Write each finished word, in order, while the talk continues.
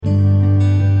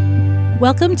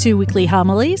Welcome to Weekly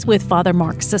Homilies with Father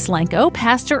Mark Sislenko,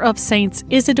 pastor of Saints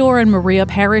Isidore and Maria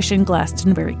Parish in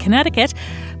Glastonbury, Connecticut,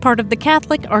 part of the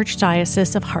Catholic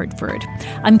Archdiocese of Hartford.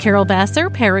 I'm Carol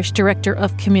Vassar, Parish Director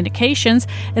of Communications,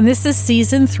 and this is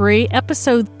Season 3,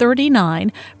 Episode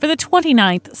 39 for the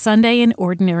 29th Sunday in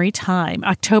Ordinary Time,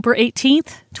 October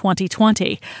 18th,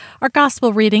 2020. Our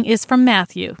Gospel reading is from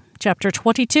Matthew, chapter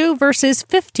 22, verses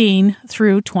 15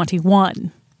 through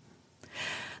 21.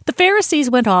 The Pharisees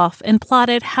went off and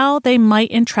plotted how they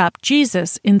might entrap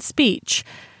Jesus in speech.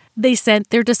 They sent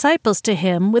their disciples to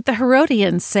him with the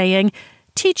Herodians, saying,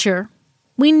 "Teacher,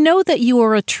 we know that you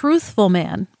are a truthful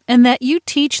man, and that you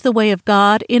teach the way of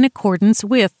God in accordance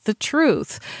with the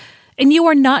truth. And you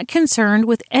are not concerned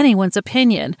with anyone's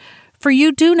opinion, for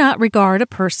you do not regard a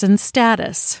person's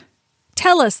status.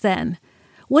 Tell us then,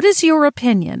 what is your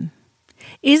opinion?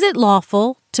 Is it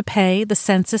lawful to pay the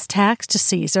census tax to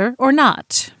Caesar or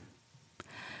not?"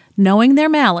 Knowing their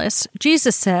malice,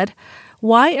 Jesus said,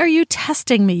 "Why are you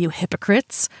testing me, you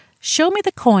hypocrites? Show me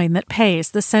the coin that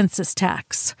pays the census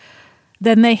tax."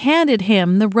 Then they handed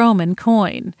him the Roman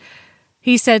coin.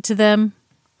 He said to them,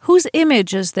 "Whose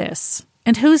image is this,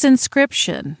 and whose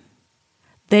inscription?"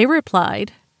 They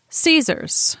replied,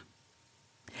 "Caesar's."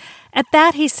 At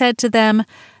that he said to them,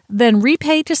 "Then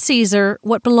repay to Caesar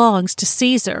what belongs to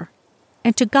Caesar,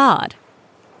 and to God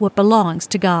what belongs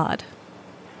to God."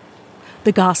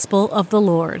 The Gospel of the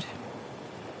Lord.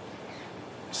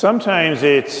 Sometimes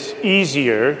it's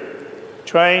easier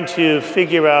trying to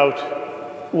figure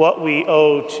out what we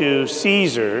owe to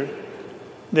Caesar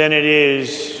than it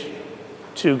is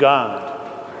to God.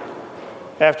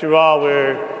 After all,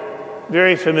 we're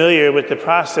very familiar with the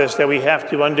process that we have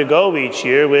to undergo each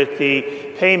year with the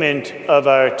payment of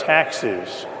our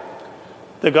taxes.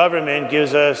 The government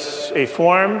gives us a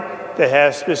form that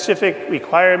has specific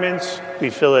requirements. We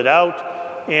fill it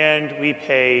out, and we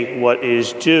pay what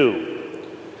is due.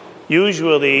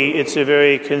 Usually, it's a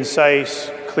very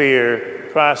concise, clear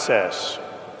process.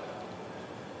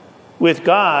 With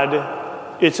God,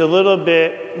 it's a little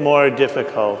bit more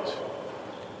difficult.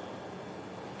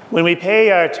 When we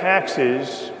pay our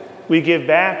taxes, we give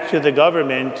back to the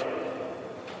government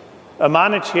a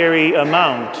monetary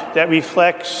amount that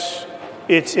reflects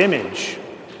its image.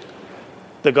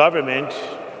 The government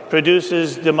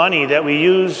produces the money that we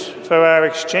use for our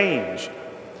exchange,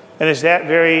 and it's that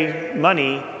very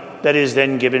money that is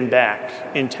then given back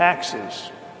in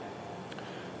taxes.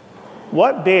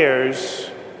 What bears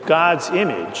God's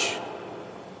image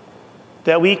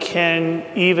that we can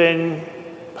even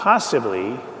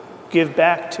possibly give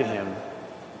back to him?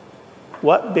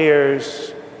 What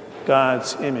bears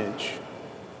God's image?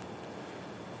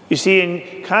 You see,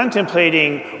 in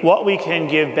contemplating what we can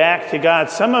give back to God,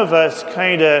 some of us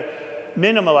kind of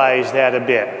minimalize that a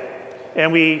bit,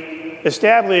 and we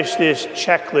establish this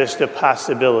checklist of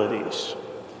possibilities.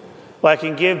 Well, I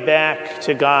can give back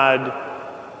to God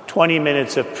 20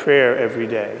 minutes of prayer every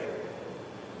day.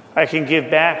 I can give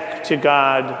back to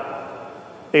God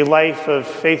a life of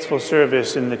faithful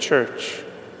service in the church.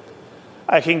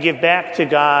 I can give back to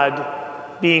God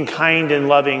being kind and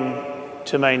loving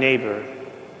to my neighbor.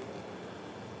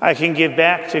 I can give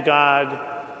back to God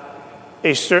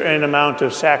a certain amount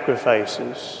of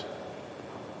sacrifices.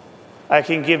 I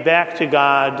can give back to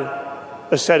God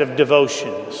a set of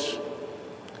devotions.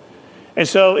 And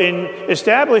so in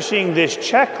establishing this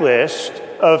checklist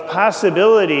of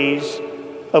possibilities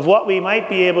of what we might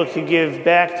be able to give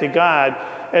back to God,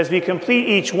 as we complete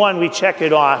each one, we check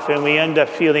it off and we end up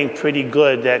feeling pretty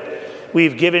good that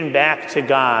we've given back to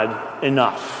God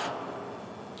enough.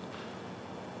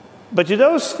 But do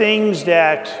those things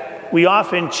that we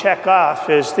often check off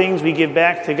as things we give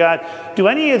back to God, do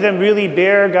any of them really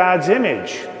bear God's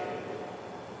image?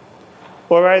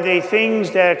 Or are they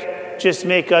things that just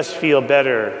make us feel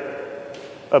better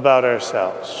about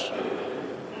ourselves?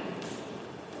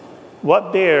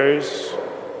 What bears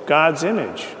God's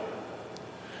image?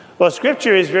 Well,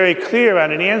 Scripture is very clear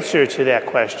on an answer to that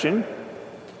question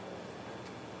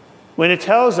when it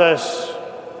tells us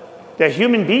that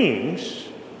human beings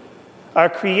are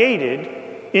created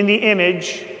in the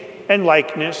image and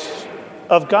likeness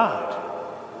of God.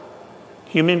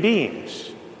 Human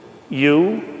beings,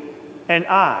 you and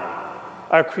I,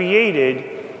 are created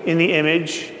in the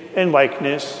image and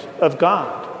likeness of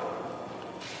God.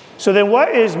 So then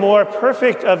what is more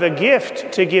perfect of a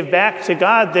gift to give back to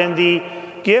God than the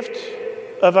gift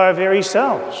of our very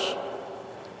selves?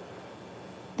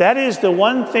 That is the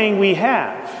one thing we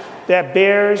have that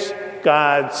bears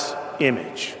God's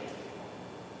image.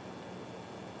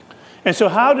 And so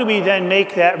how do we then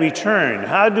make that return?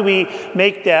 How do we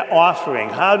make that offering?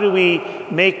 How do we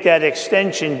make that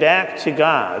extension back to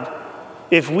God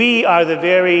if we are the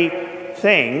very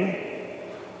thing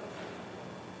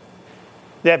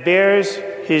that bears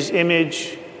his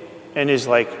image and his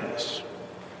likeness?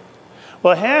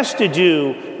 Well, it has to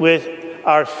do with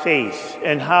our faith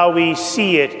and how we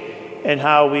see it and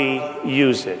how we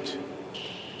use it.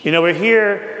 You know, we're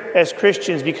here as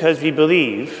Christians because we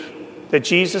believe that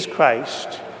Jesus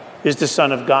Christ is the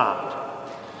Son of God.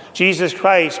 Jesus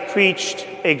Christ preached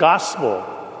a gospel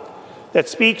that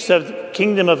speaks of the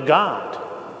kingdom of God.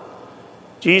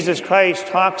 Jesus Christ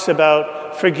talks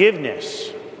about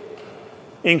forgiveness,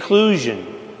 inclusion,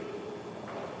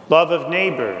 love of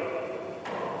neighbor,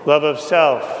 love of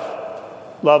self,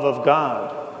 love of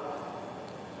God.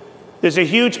 There's a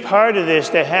huge part of this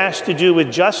that has to do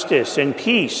with justice and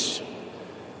peace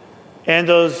and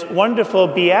those wonderful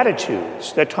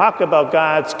beatitudes that talk about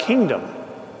God's kingdom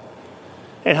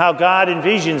and how God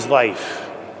envisions life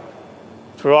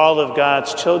for all of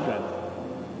God's children.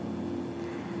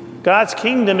 God's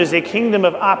kingdom is a kingdom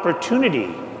of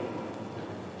opportunity,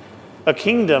 a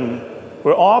kingdom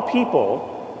where all people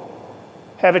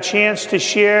have a chance to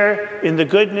share in the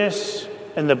goodness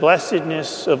and the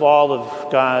blessedness of all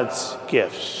of God's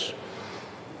gifts.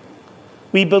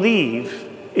 We believe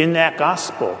in that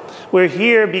gospel. We're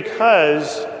here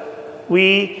because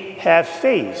we have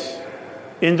faith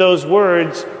in those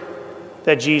words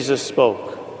that Jesus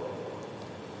spoke.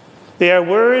 They are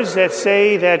words that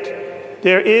say that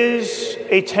there is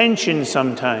a tension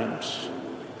sometimes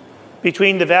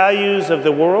between the values of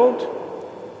the world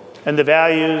and the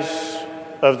values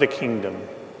of the kingdom.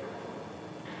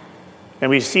 And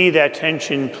we see that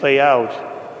tension play out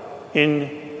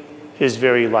in his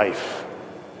very life.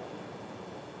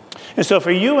 And so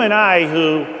for you and I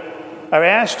who are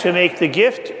asked to make the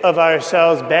gift of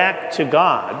ourselves back to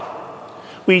God,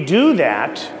 we do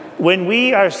that when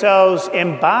we ourselves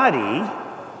embody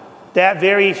that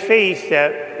very faith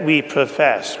that we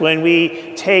profess, when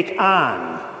we take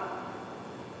on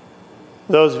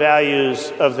those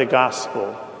values of the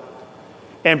gospel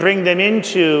and bring them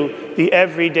into the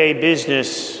everyday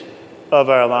business of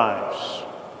our lives.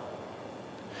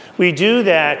 We do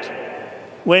that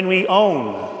when we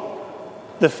own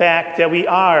the fact that we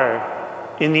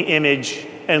are in the image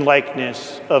and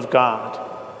likeness of God.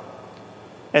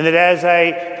 And that as I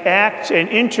act and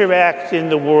interact in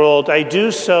the world, I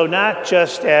do so not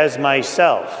just as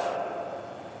myself,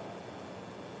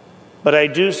 but I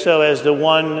do so as the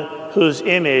one whose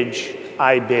image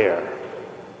I bear.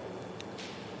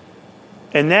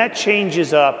 And that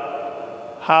changes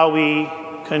up how we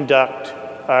conduct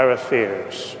our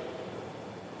affairs.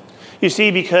 You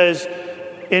see, because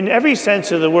in every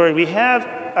sense of the word, we have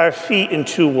our feet in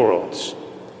two worlds.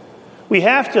 We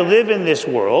have to live in this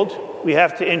world. We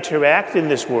have to interact in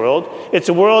this world. It's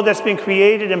a world that's been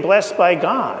created and blessed by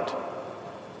God.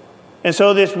 And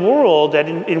so this world that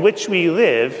in which we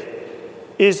live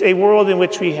is a world in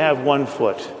which we have one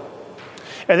foot.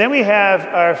 And then we have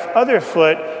our other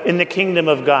foot in the kingdom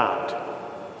of God.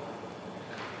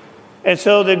 And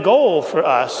so the goal for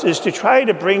us is to try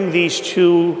to bring these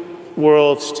two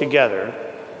worlds together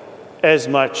as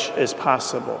much as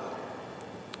possible.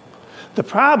 The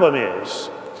problem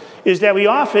is that we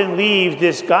often leave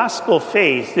this gospel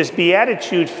faith, this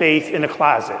beatitude faith, in a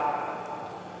closet.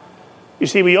 You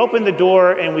see, we open the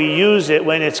door and we use it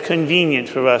when it's convenient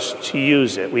for us to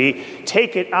use it. We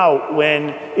take it out when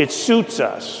it suits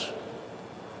us.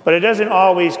 But it doesn't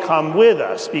always come with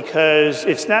us because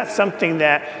it's not something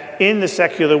that in the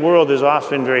secular world is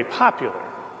often very popular.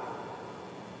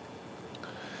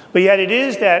 But yet it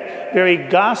is that very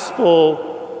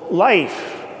gospel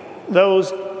life,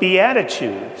 those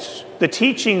beatitudes, the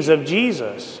teachings of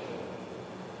Jesus,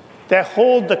 that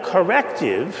hold the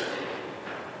corrective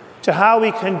to how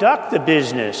we conduct the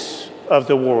business of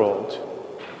the world.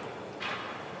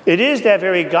 It is that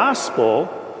very gospel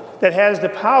that has the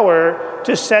power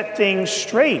to set things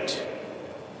straight.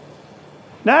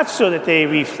 Not so that they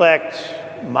reflect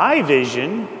my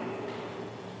vision,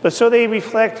 but so they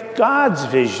reflect God's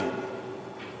vision.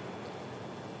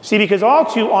 See, because all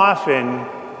too often,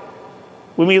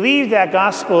 when we leave that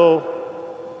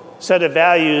gospel set of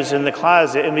values in the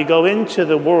closet and we go into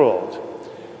the world,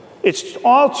 it's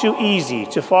all too easy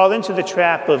to fall into the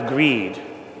trap of greed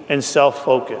and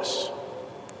self-focus.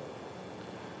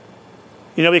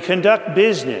 You know, we conduct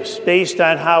business based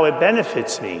on how it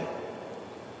benefits me,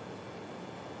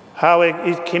 how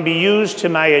it can be used to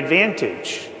my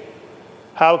advantage,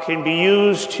 how it can be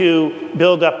used to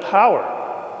build up power,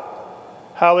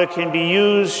 how it can be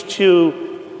used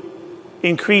to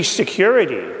increased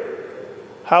security,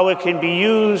 how it can be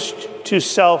used to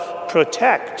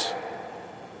self-protect.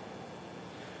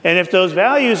 And if those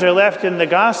values are left in the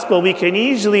gospel, we can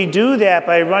easily do that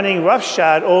by running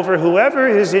roughshod over whoever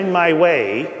is in my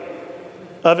way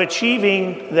of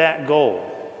achieving that goal.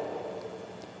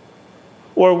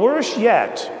 Or worse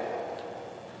yet,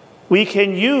 we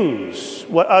can use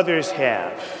what others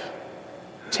have,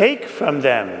 take from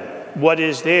them what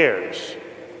is theirs,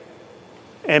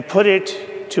 and put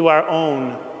it to our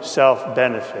own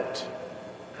self-benefit.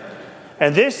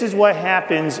 And this is what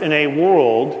happens in a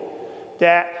world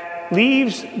that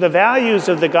leaves the values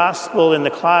of the gospel in the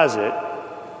closet,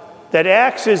 that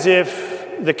acts as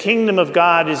if the kingdom of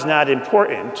God is not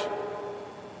important,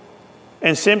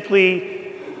 and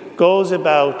simply goes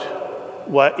about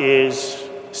what is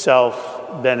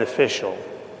self-beneficial.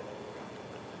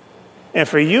 And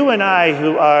for you and I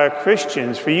who are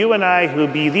Christians, for you and I who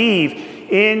believe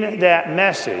in that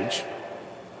message,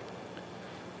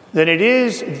 then it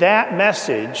is that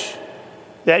message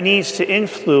that needs to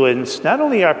influence not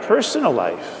only our personal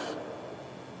life,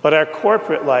 but our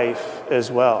corporate life as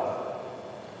well.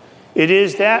 It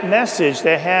is that message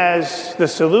that has the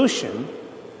solution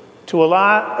to a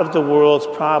lot of the world's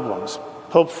problems.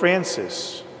 Pope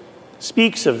Francis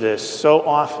speaks of this so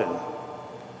often,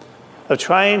 of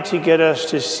trying to get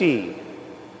us to see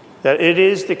that it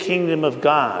is the kingdom of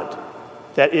God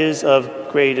that is of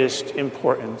greatest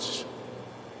importance.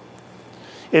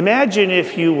 Imagine,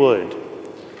 if you would,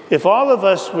 if all of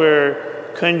us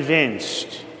were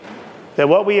convinced that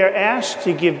what we are asked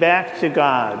to give back to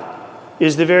God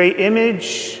is the very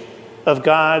image of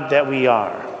God that we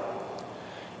are,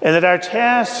 and that our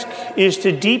task is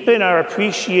to deepen our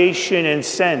appreciation and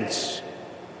sense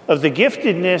of the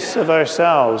giftedness of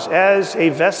ourselves as a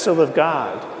vessel of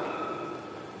God,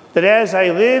 that as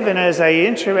I live and as I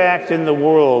interact in the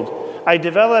world, I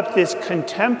develop this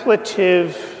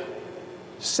contemplative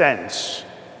sense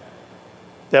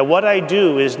that what I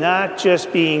do is not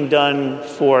just being done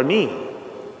for me,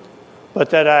 but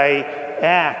that I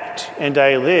act and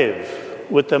I live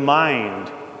with the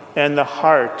mind and the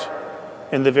heart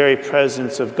and the very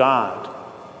presence of God.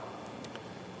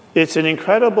 It's an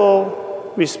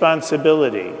incredible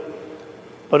responsibility,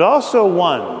 but also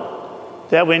one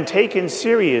that, when taken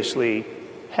seriously,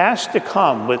 has to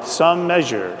come with some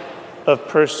measure of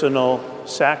personal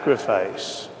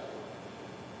sacrifice.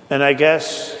 And I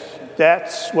guess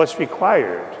that's what's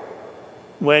required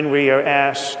when we are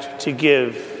asked to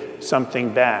give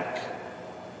something back.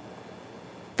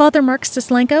 Father Mark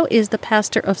Sislenko is the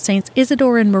pastor of Saints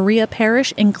Isidore and Maria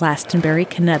Parish in Glastonbury,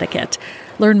 Connecticut.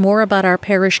 Learn more about our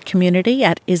parish community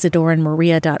at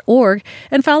isidoreandmaria.org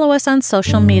and follow us on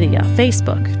social media,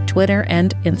 Facebook, Twitter,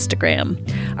 and Instagram.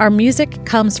 Our music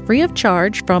comes free of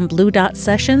charge from Blue Dot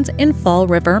Sessions in Fall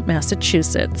River,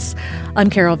 Massachusetts. I'm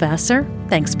Carol Vassar.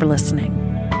 Thanks for listening.